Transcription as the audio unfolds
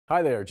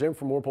Hi there, Jim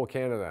from Whirlpool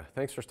Canada.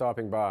 Thanks for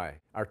stopping by.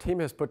 Our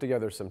team has put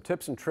together some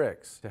tips and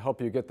tricks to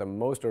help you get the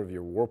most out of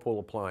your Whirlpool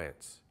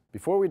appliance.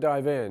 Before we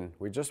dive in,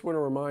 we just want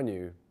to remind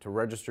you to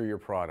register your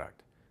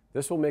product.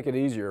 This will make it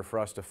easier for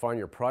us to find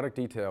your product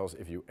details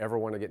if you ever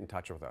want to get in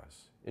touch with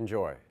us.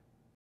 Enjoy.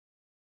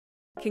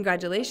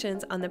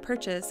 Congratulations on the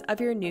purchase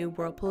of your new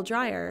Whirlpool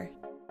dryer.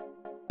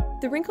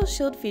 The Wrinkle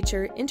Shield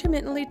feature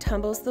intermittently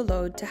tumbles the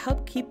load to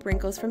help keep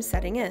wrinkles from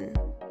setting in.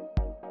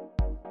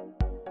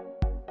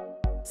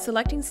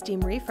 Selecting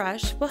Steam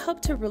Refresh will help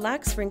to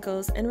relax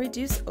wrinkles and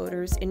reduce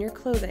odors in your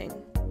clothing.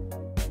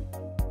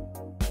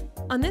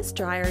 On this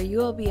dryer, you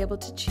will be able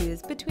to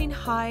choose between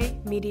high,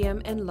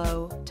 medium, and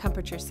low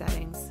temperature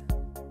settings.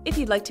 If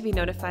you'd like to be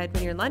notified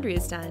when your laundry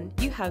is done,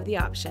 you have the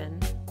option.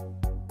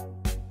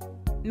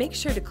 Make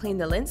sure to clean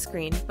the lint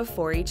screen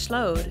before each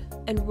load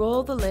and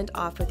roll the lint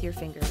off with your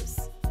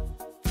fingers.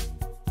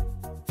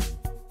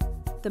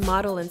 The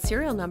model and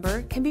serial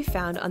number can be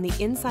found on the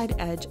inside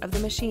edge of the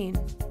machine.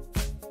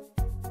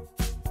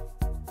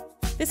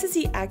 This is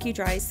the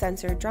AccuDry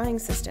sensor drying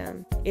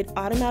system. It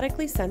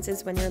automatically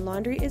senses when your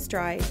laundry is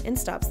dry and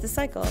stops the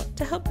cycle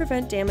to help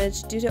prevent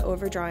damage due to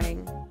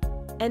over-drying.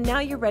 And now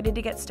you're ready to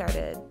get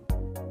started.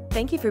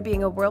 Thank you for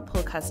being a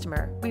Whirlpool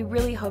customer. We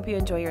really hope you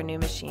enjoy your new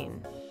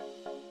machine.